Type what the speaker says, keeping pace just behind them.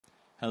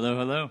Hello,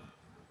 hello.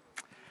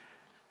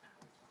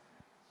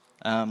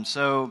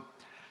 So,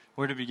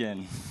 where to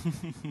begin?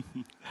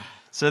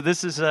 So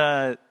this is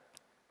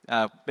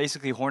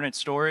basically Hornet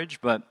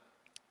Storage, but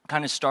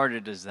kind of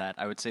started as that.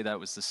 I would say that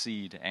was the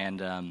seed, and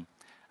a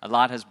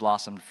lot has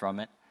blossomed from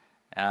it.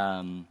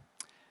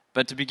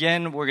 But to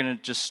begin, we're going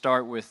to just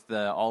start with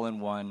the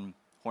all-in-one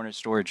Hornet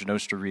Storage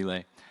Nostr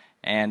relay.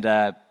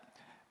 And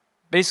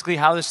basically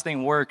how this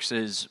thing works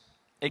is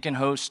it can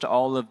host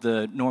all of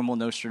the normal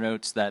Nostr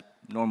nodes that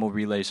normal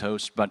relays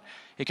host, but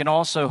it can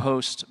also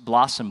host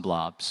Blossom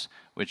blobs,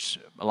 which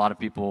a lot of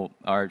people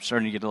are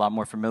starting to get a lot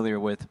more familiar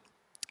with.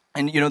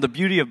 And the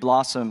beauty of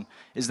Blossom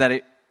is that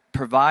it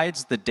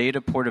provides the data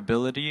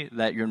portability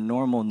that your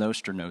normal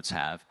Nostr nodes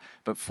have,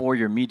 but for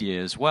your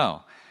media as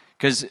well.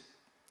 Because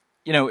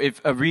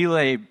if a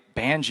relay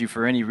bans you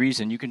for any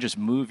reason, you can just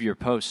move your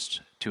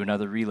post to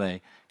another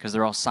relay because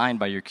they're all signed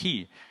by your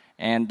key.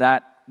 And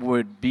that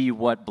would be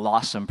what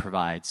Blossom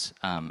provides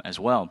as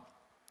well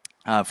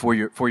for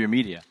your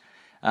media.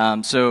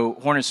 So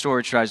Hornet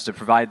Storage tries to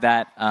provide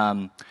that,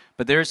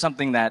 but there is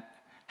something that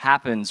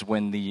happens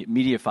when the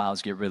media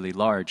files get really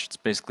large. It's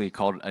basically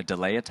called a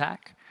delay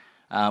attack,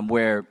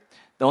 where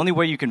the only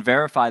way you can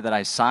verify that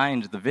I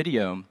signed the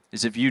video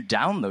is if you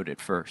download it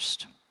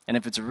first. And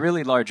if it's a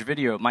really large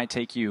video, it might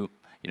take you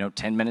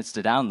 10 minutes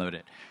to download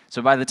it.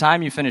 So by the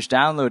time you finish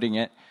downloading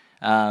it,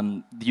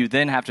 you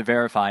then have to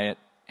verify it,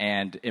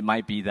 and it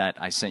might be that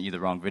I sent you the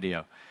wrong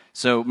video.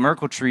 So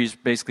Merkel trees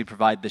basically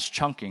provide this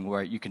chunking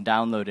where you can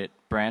download it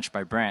branch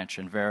by branch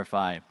and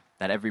verify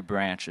that every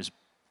branch is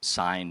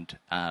signed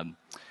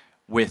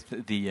with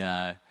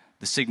the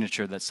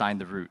signature that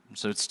signed the root.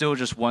 So it's still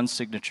just one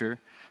signature,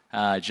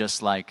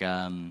 just like your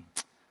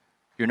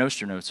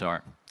Nostr nodes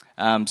are.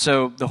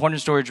 So the Hornet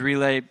Storage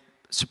relay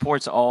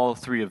supports all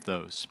three of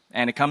those.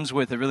 And it comes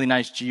with a really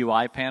nice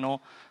GUI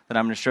panel that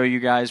I'm going to show you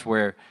guys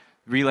where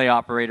relay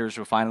operators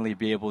will finally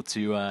be able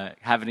to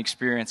have an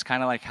experience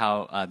kind of like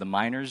how the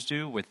miners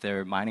do with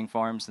their mining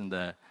farms and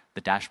the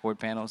dashboard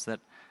panels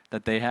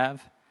that they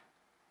have.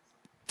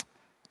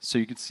 So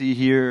you can see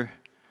here,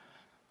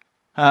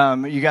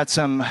 you got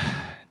some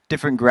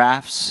different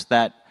graphs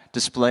that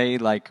display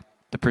like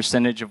the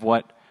percentage of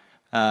what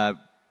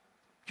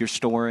you're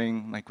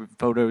storing, like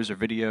photos or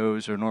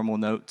videos or normal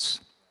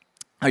notes.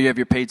 You have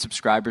your paid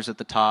subscribers at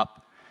the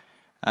top,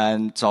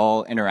 and it's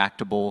all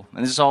interactable.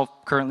 And this is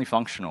all currently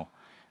functional.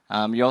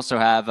 You also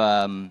have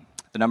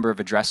the number of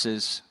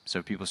addresses, so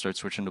if people start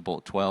switching to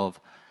Bolt 12,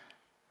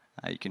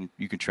 you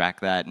can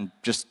track that, and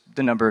just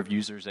the number of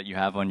users that you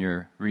have on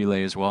your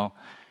relay as well.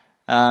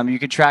 You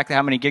can track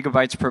how many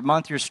gigabytes per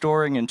month you're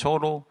storing in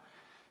total,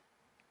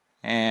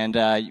 and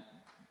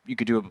you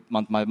could do it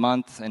month by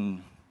month,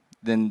 and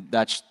then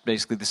that's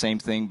basically the same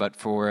thing, but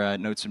for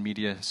notes and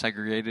media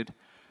segregated.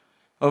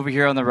 Over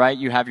here on the right,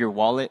 you have your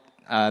wallet,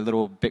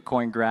 little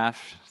Bitcoin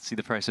graph. See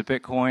the price of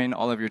Bitcoin,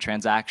 all of your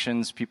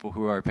transactions, people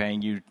who are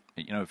paying you,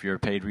 if you're a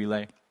paid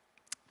relay.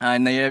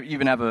 And they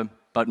even have a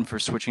button for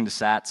switching to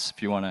sats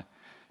if you want to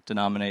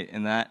denominate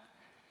in that.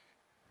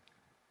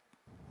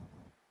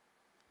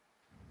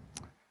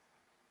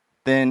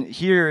 Then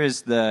here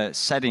is the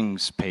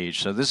settings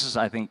page. So this is,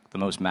 I think, the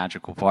most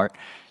magical part.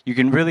 You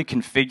can really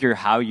configure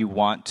how you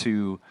want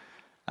to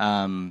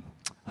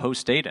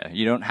host data.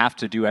 You don't have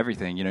to do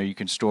everything. You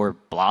can store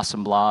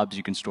Blossom blobs,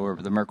 you can store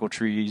the Merkel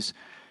trees,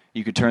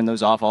 you could turn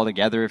those off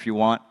altogether if you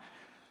want.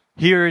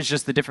 Here is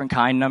just the different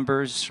kind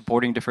numbers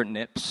supporting different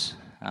NIPs.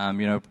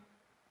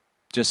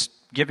 Just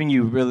giving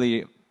you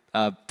really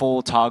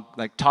full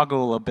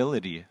toggle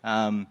ability.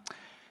 And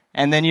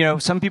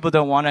then some people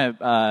don't want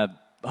to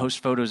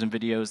host photos and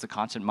videos, the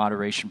content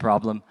moderation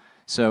problem.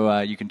 So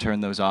you can turn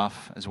those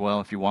off as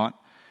well if you want.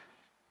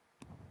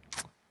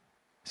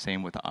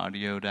 Same with the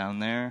audio down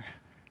there.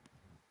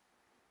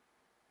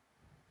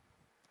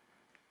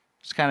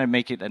 Just kind of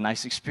make it a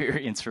nice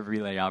experience for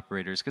relay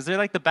operators, because they're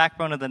like the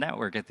backbone of the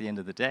network at the end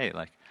of the day,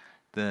 like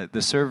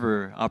the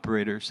server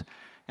operators.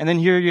 And then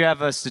here you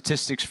have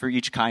statistics for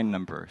each kind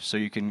number, so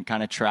you can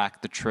kind of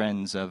track the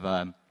trends of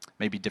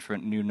maybe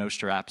different new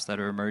Nostr apps that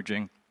are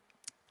emerging,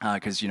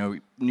 because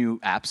new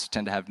apps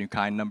tend to have new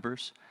kind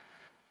numbers.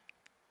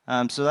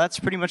 So that's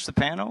pretty much the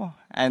panel,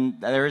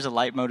 and there is a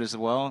light mode as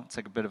well. It's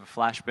like a bit of a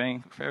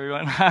flashbang for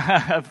everyone,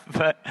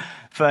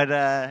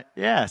 but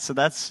yeah. So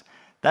that's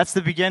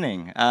the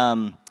beginning.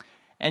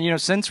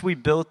 And since we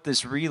built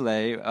this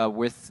relay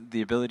with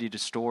the ability to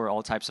store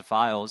all types of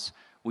files,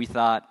 we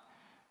thought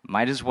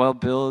might as well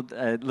build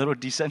a little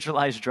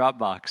decentralized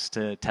Dropbox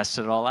to test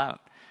it all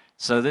out.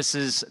 So this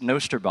is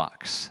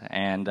Nostrbox,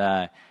 and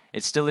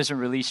it still isn't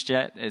released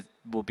yet. It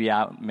will be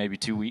out maybe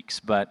 2 weeks,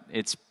 but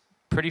it's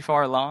pretty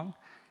far along.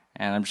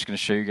 And I'm just going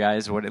to show you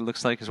guys what it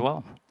looks like as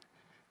well.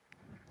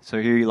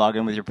 So here you log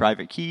in with your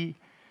private key.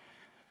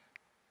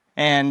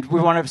 And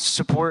we want to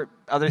support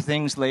other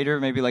things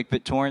later, maybe like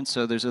BitTorrent,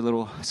 so there's a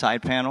little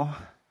side panel.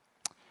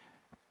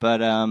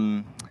 But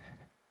it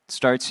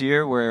starts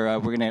here where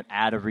we're going to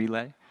add a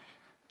relay.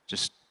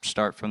 Just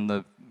start from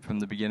the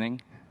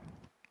beginning.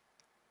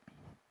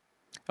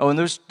 Oh, and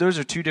those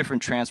are two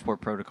different transport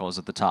protocols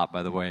at the top,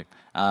 by the way.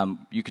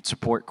 You could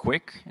support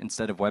Quick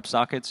instead of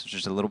WebSockets, which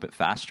is a little bit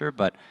faster,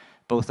 but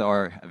both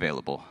are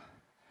available.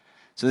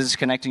 So this is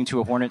connecting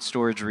to a Hornet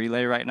Storage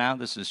relay right now.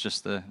 This is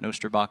just the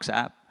Nostrbox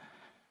app.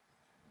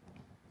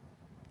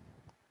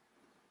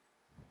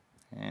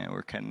 And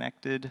we're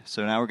connected.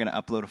 So now we're going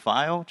to upload a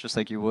file, just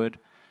like you would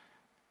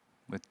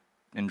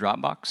in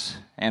Dropbox.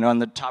 And on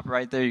the top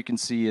right there, you can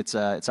see it's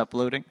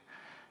uploading.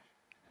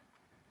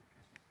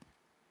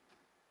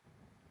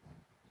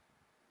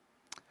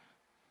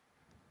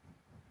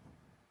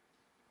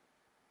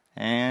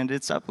 And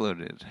it's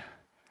uploaded.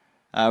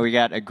 We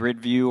got a grid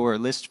view or a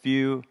list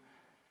view.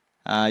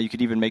 You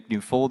could even make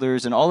new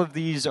folders, and all of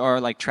these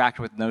are like tracked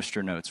with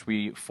Nostr notes.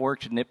 We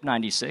forked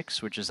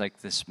NIP96, which is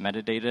like this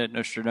metadata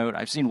Nostr note.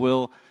 I've seen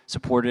Will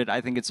support it.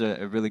 I think it's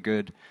a really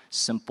good,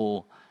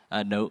 simple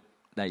note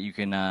that you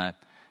can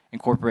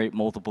incorporate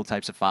multiple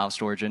types of file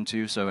storage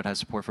into. So it has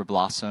support for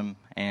Blossom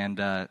and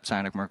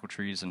Psionic Merkel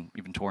trees and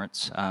even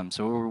torrents.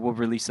 So we'll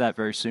release that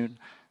very soon,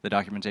 the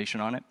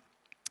documentation on it.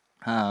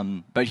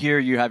 But here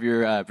you have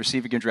your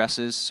receiving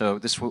addresses. So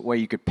this way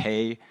you could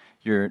pay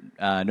your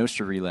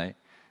Nostr relay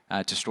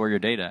to store your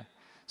data.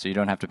 So you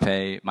don't have to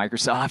pay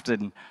Microsoft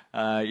and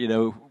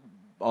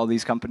all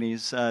these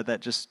companies that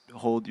just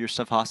hold your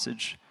stuff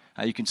hostage.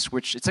 You can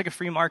switch. It's like a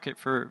free market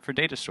for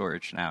data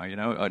storage now.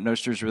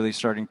 Nostr is really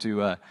starting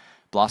to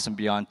blossom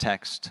beyond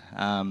text.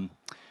 And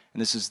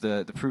this is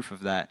the proof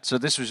of that. So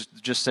this was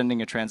just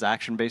sending a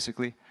transaction,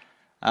 basically.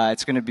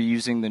 It's going to be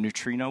using the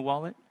Neutrino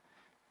wallet.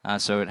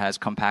 So it has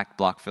compact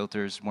block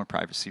filters, more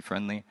privacy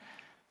friendly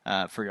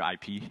for your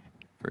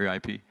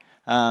IP.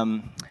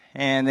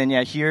 And then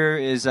here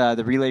is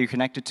the relay you're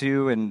connected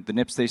to and the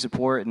NIPs they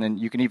support, and then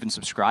you can even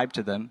subscribe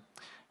to them,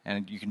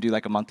 and you can do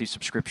like a monthly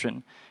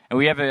subscription. And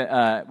we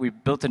have we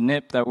built a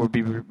NIP that we'll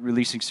be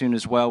releasing soon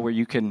as well, where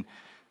you can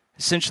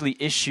essentially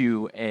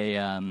issue a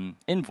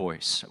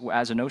invoice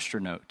as a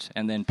Nostr note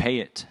and then pay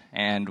it.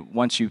 And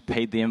once you've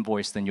paid the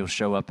invoice, then you'll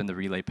show up in the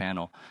relay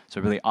panel. So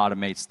it really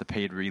automates the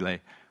paid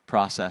relay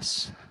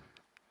process.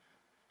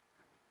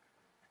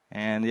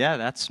 And yeah,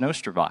 that's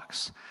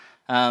Nostrbox.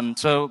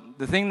 So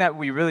the thing that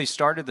we really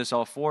started this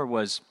all for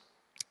was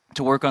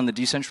to work on the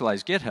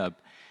decentralized GitHub.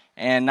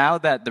 And now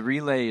that the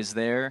relay is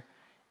there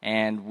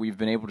and we've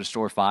been able to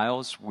store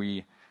files,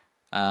 we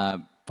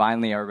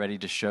finally are ready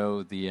to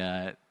show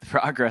the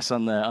progress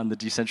on the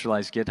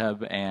decentralized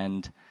GitHub.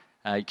 And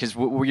because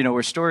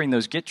we're storing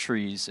those Git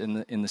trees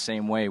in the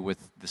same way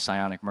with the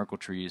Psionic Merkel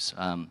trees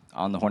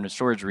on the Hornet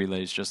Storage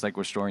relays, just like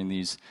we're storing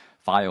these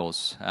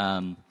files.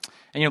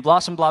 And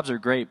Blossom blobs are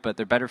great, but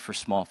they're better for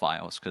small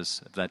files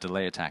because of that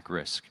delay attack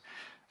risk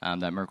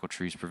that Merkel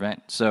trees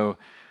prevent. So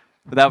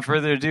without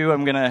further ado,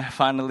 I'm going to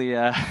finally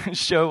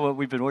show what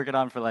we've been working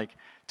on for like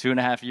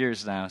 2.5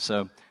 years now.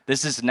 So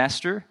this is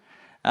Nostr.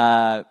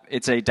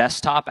 It's a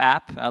desktop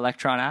app,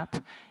 Electron app,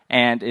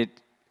 and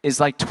it is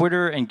like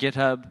Twitter and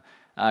GitHub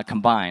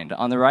combined.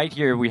 On the right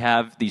here, we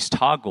have these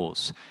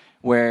toggles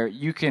where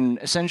you can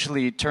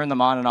essentially turn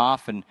them on and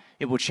off, and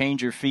it will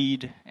change your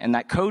feed. And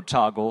that code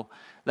toggle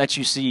lets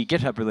you see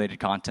GitHub-related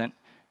content.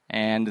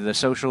 And the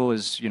social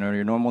is,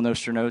 your normal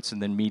Nostr notes,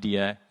 and then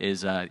media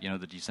is,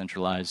 the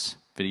decentralized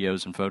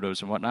videos and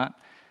photos and whatnot.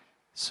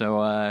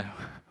 So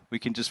we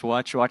can just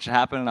watch it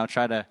happen, and I'll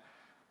try to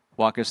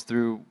walk us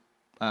through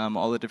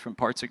all the different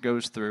parts it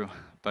goes through.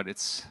 But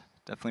it's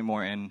definitely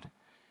more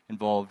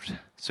involved.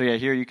 So yeah,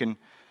 here you can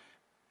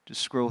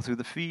just scroll through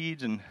the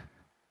feed and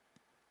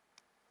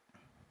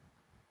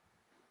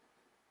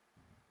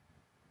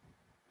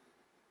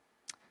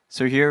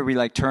so here we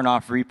turn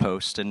off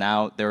repost, and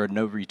now there are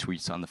no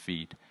retweets on the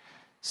feed.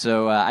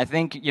 So I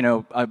think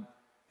a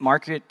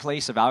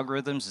marketplace of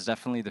algorithms is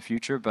definitely the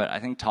future, but I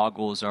think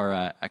toggles are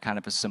a kind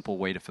of a simple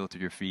way to filter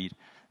your feed.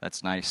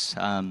 That's nice.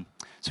 So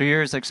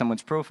here's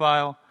someone's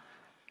profile,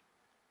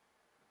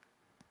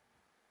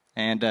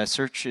 and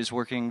search is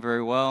working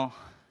very well.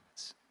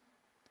 It's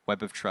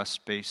Web of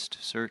Trust-based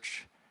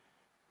search.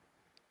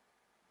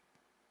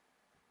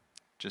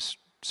 Just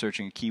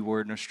searching a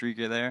keyword,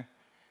 Nostriga there.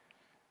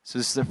 So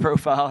this is the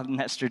profile,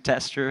 Nostr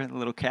tester, the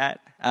little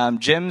cat.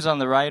 Gems on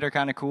the right are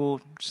kind of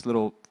cool. Just a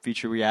little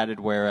feature we added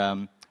where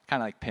kind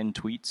of like pinned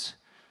tweets,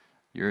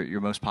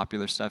 your most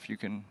popular stuff you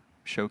can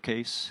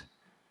showcase.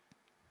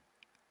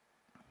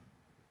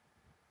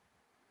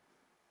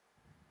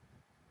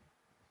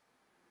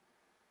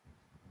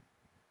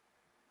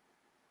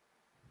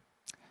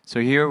 So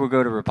here we'll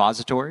go to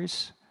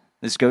repositories.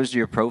 This goes to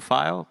your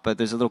profile, but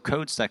there's a little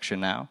code section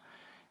now.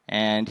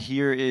 And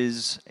here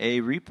is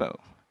a repo.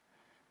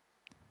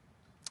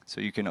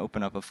 So you can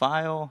open up a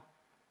file,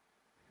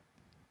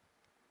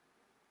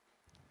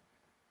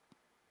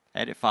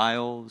 edit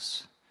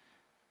files,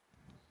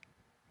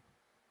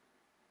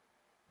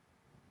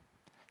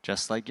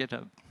 just like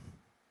GitHub.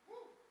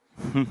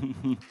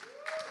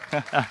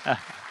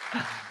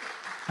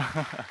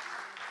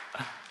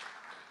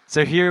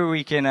 So here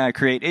we can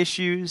create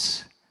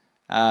issues.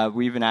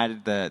 We even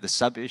added the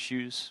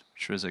sub-issues,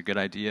 which was a good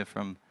idea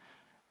from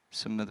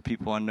some of the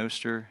people on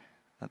Nostr.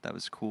 Thought that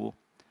was cool.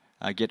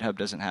 GitHub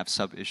doesn't have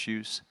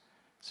sub-issues,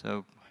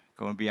 so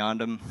going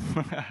beyond them.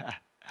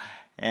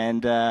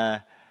 And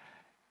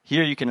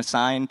here you can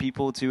assign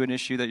people to an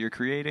issue that you're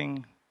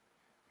creating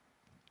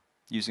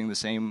using the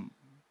same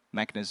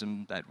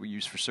mechanism that we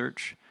use for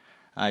search.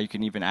 You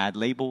can even add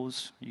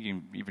labels. You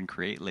can even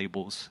create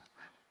labels.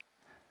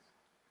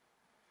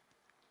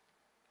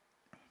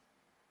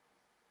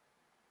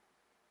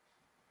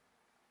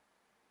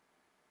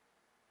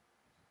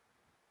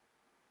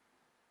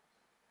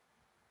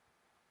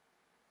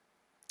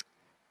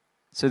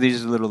 So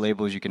these are little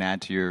labels you can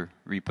add to your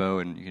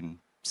repo, and you can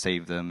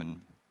save them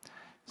and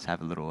just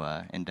have a little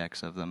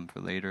index of them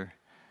for later.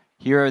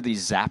 Here are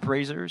these zap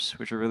raisers,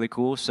 which are really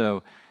cool.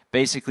 So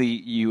basically,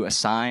 you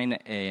assign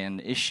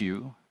an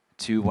issue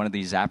to one of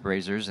these zap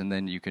raisers, and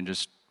then you can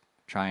just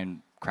try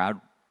and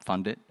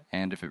crowdfund it.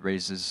 And if it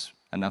raises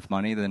enough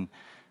money, then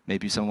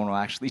maybe someone will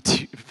actually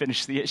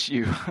finish the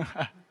issue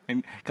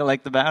and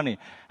collect the bounty.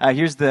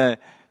 Here's the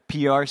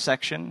PR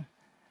section.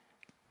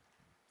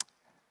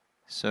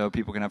 So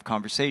people can have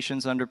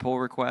conversations under pull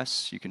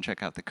requests. You can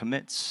check out the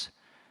commits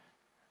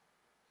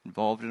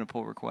involved in a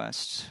pull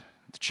request,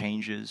 the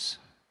changes,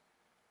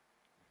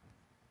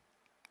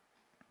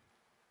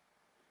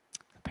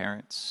 the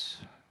parents.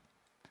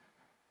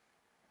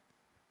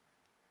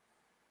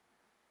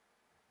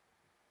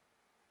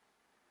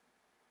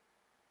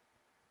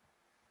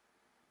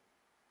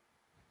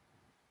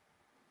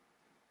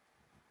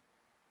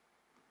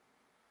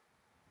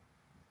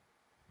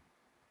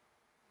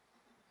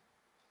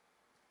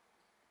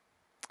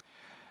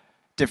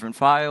 Different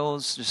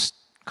files, just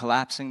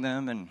collapsing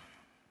them and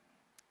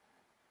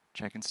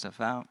checking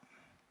stuff out.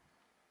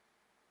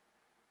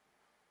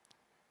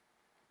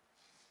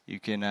 You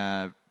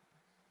can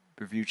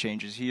review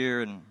changes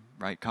here and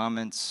write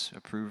comments,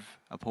 approve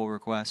a pull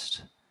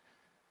request.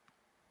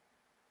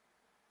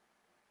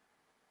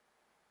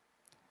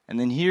 And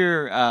then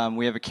here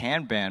we have a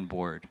Kanban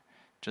board,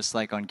 just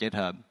like on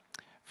GitHub,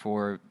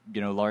 for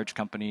large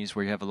companies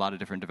where you have a lot of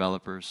different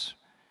developers.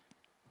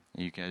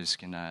 You guys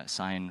can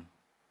assign.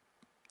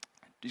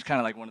 It's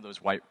kind of like one of those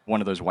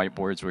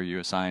whiteboards where you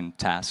assign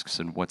tasks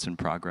and what's in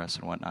progress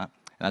and whatnot.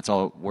 And that's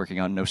all working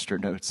on Nostr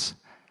notes.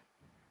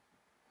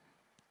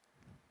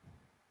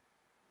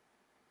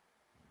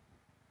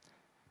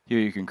 Here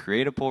you can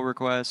create a pull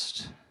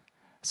request,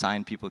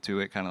 assign people to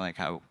it, kind of like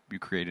how you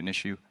create an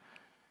issue.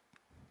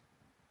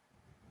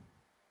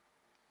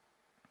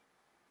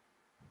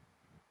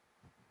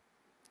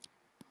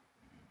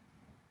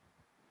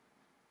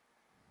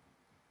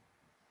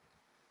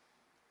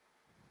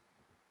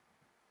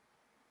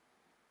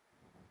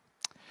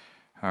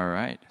 All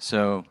right,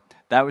 so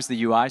that was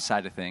the UI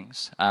side of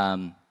things.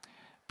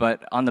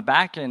 But on the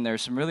back end,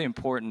 there's some really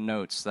important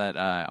notes that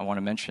I want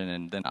to mention,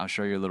 and then I'll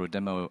show you a little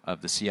demo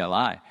of the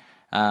CLI.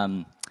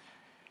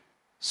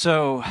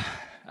 So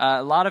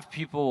a lot of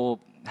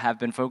people have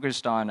been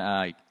focused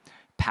on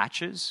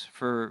patches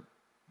for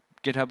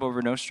GitHub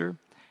over Nostr,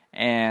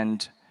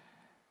 and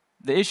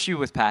the issue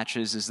with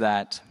patches is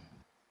that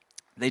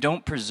they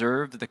don't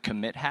preserve the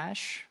commit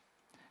hash,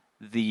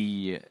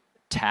 the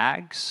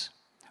tags,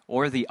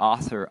 or the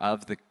author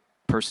of the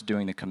person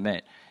doing the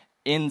commit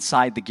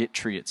inside the Git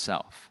tree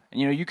itself.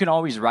 And you can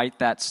always write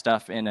that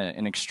stuff in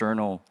an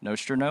external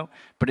Nostr note,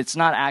 but it's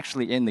not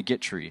actually in the Git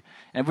tree.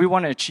 And if we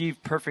want to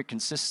achieve perfect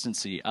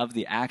consistency of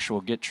the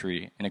actual Git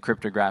tree in a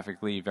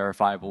cryptographically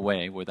verifiable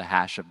way, where the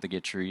hash of the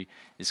Git tree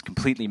is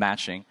completely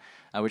matching,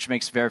 which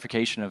makes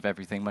verification of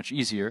everything much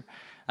easier,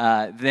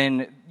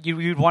 then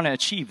you'd want to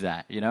achieve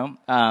that,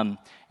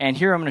 And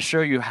here I'm going to show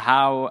you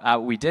how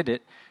we did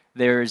it.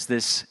 There's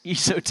this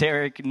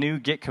esoteric new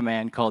Git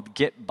command called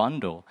git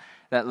bundle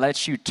that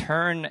lets you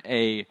turn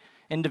a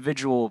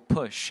individual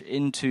push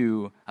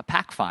into a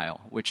pack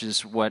file, which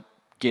is what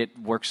Git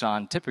works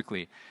on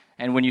typically.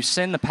 And when you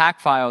send the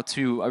pack file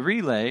to a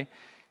relay,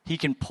 he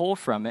can pull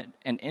from it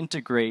and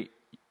integrate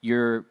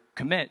your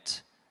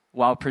commit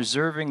while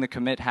preserving the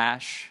commit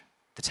hash,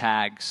 the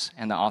tags,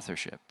 and the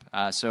authorship.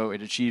 So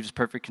it achieves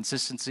perfect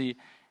consistency.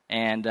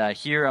 And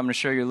here I'm going to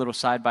show you a little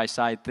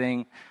side-by-side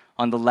thing.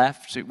 On the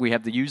left, we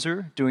have the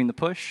user doing the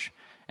push,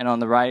 and on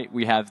the right,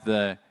 we have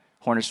the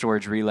Hornet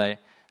Storage relay.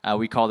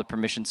 We call the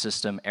permission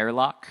system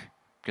airlock,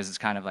 because it's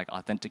kind of like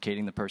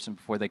authenticating the person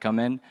before they come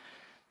in,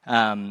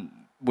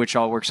 which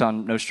all works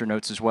on Nostr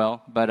notes as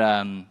well. But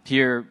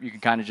here, you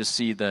can kind of just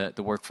see the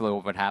workflow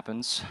of what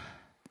happens.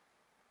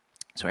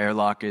 So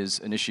airlock is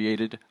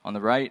initiated on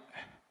the right.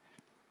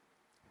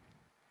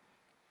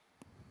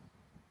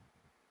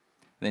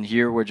 Then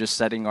here, we're just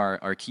setting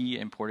our key,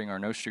 importing our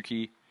Nostr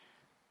key.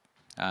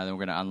 Then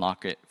we're going to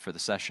unlock it for the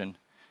session.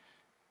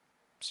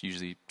 It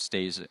usually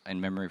stays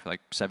in memory for like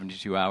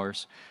 72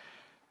 hours.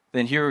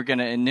 Then here we're going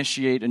to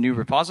initiate a new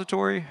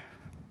repository.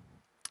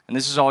 And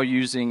this is all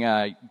using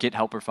Git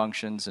helper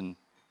functions and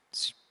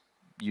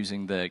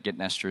using the Git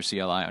Nostr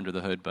CLI under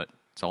the hood, but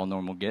it's all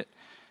normal Git.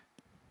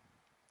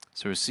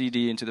 So a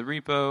CD into the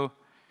repo,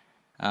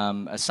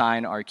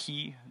 assign our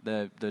key,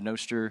 the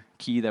Nostr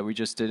key that we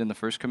just did in the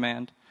first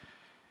command.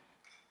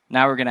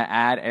 Now we're going to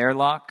add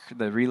airlock,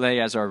 the relay,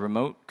 as our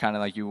remote, kind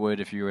of like you would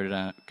if you were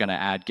going to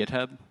add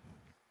GitHub.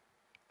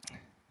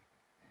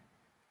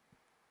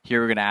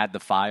 Here we're going to add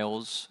the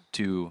files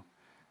to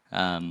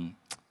the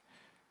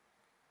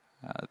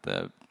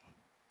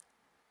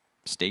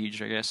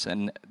stage, I guess,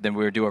 and then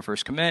we'll do our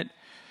first commit,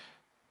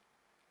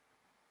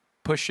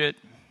 push it,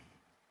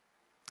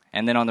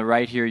 and then on the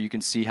right here you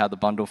can see how the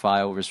bundle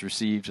file was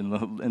received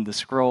in the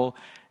scroll,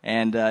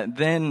 and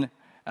then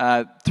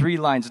 3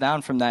 lines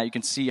down from that you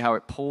can see how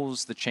it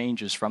pulls the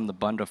changes from the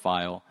bundle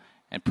file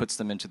and puts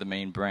them into the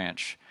main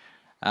branch.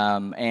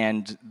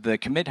 And the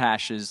commit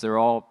hashes, they're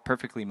all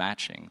perfectly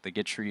matching. The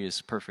Git tree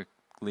is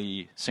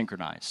perfectly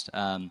synchronized.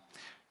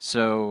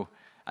 So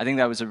I think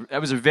that was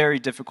a very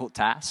difficult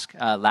task.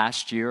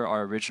 Last year,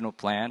 our original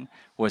plan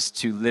was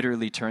to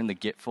literally turn the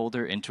Git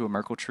folder into a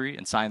Merkel tree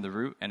and sign the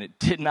root, and it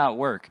did not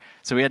work.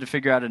 So we had to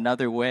figure out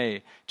another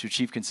way to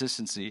achieve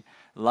consistency.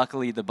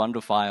 Luckily, the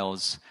bundle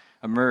files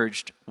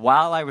emerged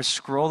while I was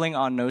scrolling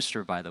on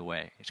Nostr, by the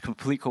way. It's a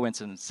complete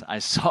coincidence. I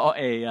saw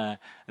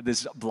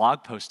this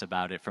blog post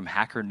about it from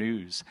Hacker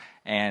News,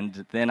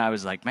 and then I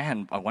was like,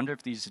 man, I wonder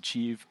if these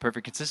achieve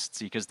perfect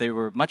consistency, because they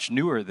were much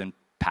newer than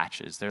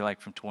patches. They're like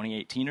from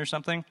 2018 or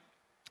something.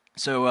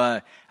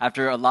 So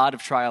after a lot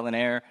of trial and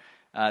error,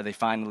 they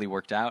finally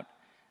worked out.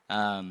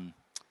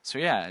 So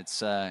yeah,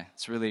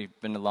 it's really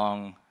been a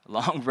long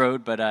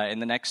road, but in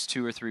the next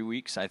 2 or 3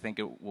 weeks, I think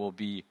it will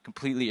be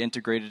completely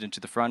integrated into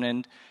the front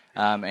end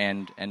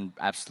and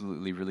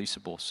absolutely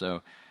releasable.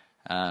 So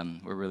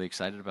we're really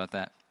excited about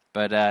that.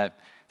 But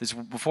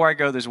before I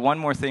go, there's one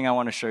more thing I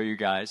want to show you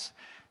guys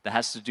that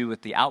has to do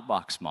with the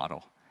outbox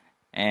model.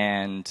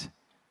 And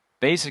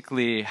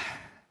basically,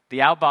 the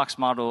outbox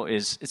model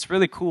it's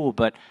really cool,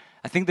 but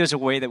I think there's a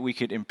way that we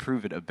could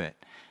improve it a bit.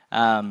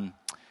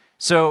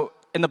 So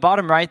in the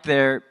bottom right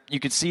there, you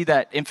could see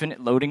that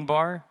infinite loading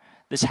bar.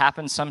 This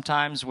happens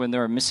sometimes when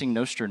there are missing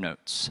Nostr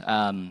notes.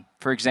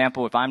 For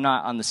example, if I'm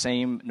not on the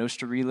same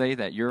Nostr relay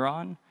that you're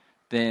on,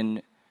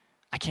 then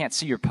I can't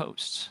see your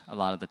posts a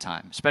lot of the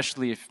time,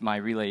 especially if my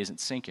relay isn't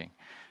syncing.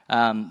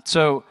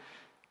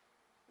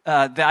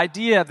 The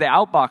idea of the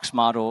outbox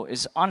model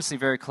is honestly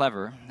very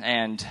clever,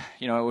 and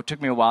it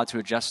took me a while to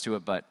adjust to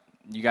it, but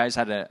you guys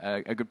had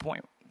a good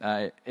point.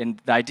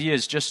 And the idea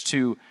is just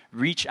to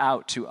reach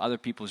out to other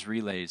people's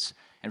relays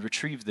and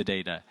retrieve the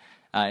data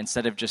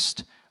instead of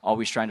just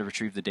always trying to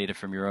retrieve the data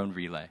from your own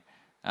relay.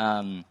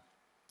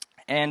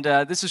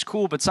 This is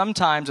cool, but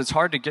sometimes it's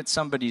hard to get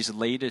somebody's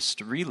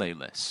latest relay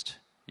list.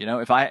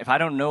 If I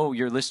don't know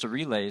your list of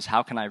relays,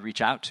 how can I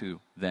reach out to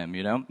them,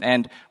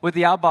 And with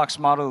the outbox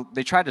model,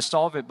 they tried to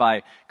solve it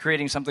by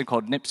creating something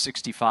called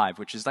NIP65,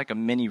 which is like a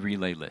mini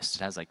relay list.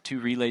 It has like 2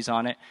 relays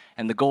on it,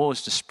 and the goal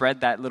is to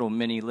spread that little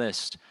mini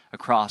list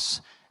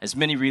across as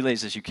many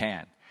relays as you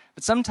can.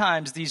 But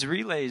sometimes these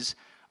relays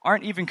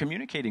aren't even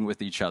communicating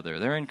with each other.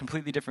 They're in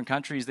completely different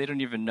countries. They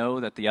don't even know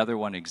that the other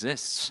one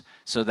exists.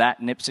 So that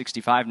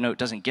NIP65 note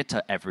doesn't get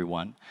to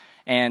everyone.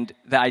 And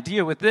the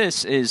idea with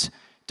this is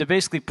to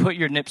basically put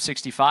your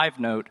NIP65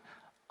 note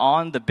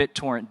on the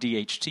BitTorrent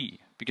DHT,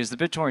 because the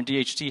BitTorrent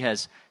DHT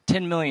has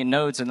 10 million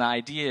nodes, and the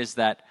idea is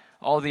that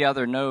all the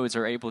other nodes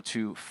are able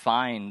to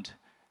find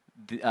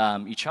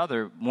each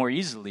other more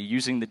easily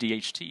using the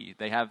DHT.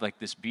 They have like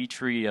this B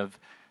tree of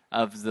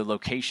the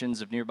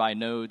locations of nearby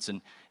nodes,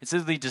 and it's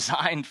literally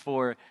designed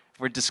for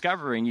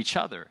discovering each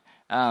other.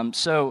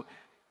 So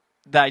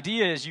the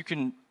idea is you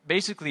can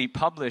basically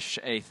publish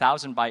a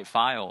 1,000-byte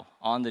file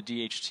on the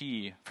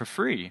DHT for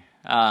free,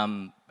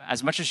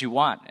 as much as you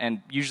want.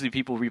 And usually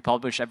people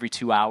republish every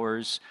 2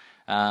 hours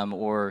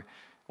or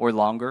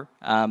longer.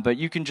 But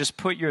you can just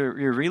put your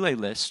relay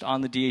list on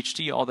the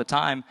DHT all the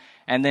time,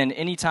 and then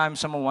anytime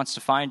someone wants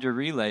to find your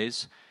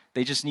relays,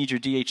 they just need your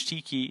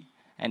DHT key,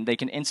 and they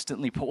can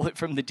instantly pull it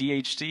from the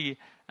DHT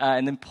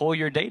and then pull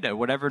your data.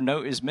 Whatever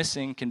note is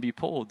missing can be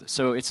pulled.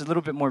 So it's a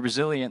little bit more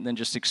resilient than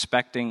just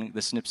expecting the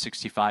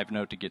NIP65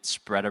 note to get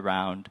spread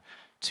around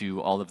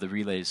to all of the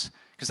relays.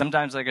 Because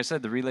sometimes, like I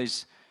said, the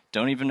relays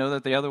don't even know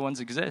that the other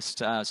ones exist.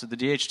 So the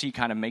DHT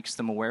kind of makes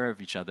them aware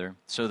of each other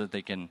so that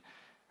they can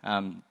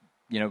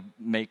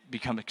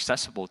become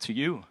accessible to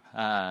you.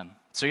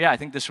 So yeah, I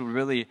think this will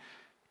really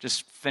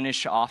just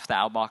finish off the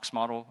outbox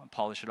model and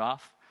polish it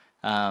off.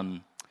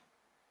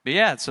 But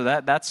yeah, so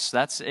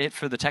that's it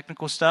for the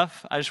technical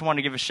stuff. I just want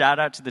to give a shout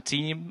out to the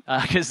team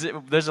because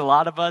there's a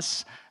lot of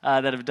us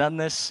that have done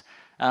this.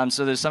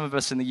 So there's some of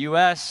us in the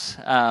US,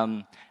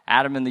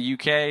 Adam in the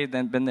UK,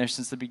 then been there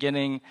since the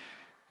beginning,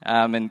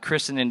 and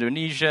Chris in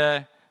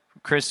Indonesia.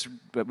 Chris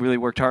really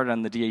worked hard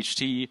on the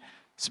DHT.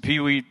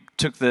 Sapiwi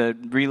took the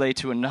relay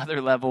to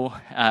another level,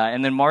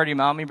 and then Marty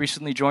Malmi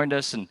recently joined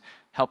us and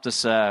helped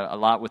us a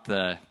lot with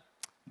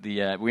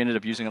we ended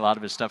up using a lot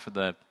of his stuff with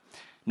the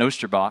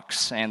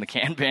Nostrbox and the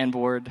Kanban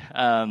board,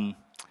 and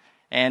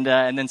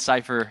then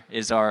Cypher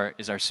is our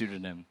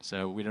pseudonym,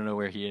 so we don't know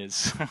where he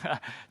is.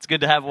 It's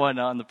good to have one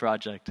on the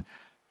project,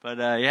 but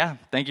yeah,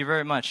 thank you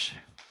very much.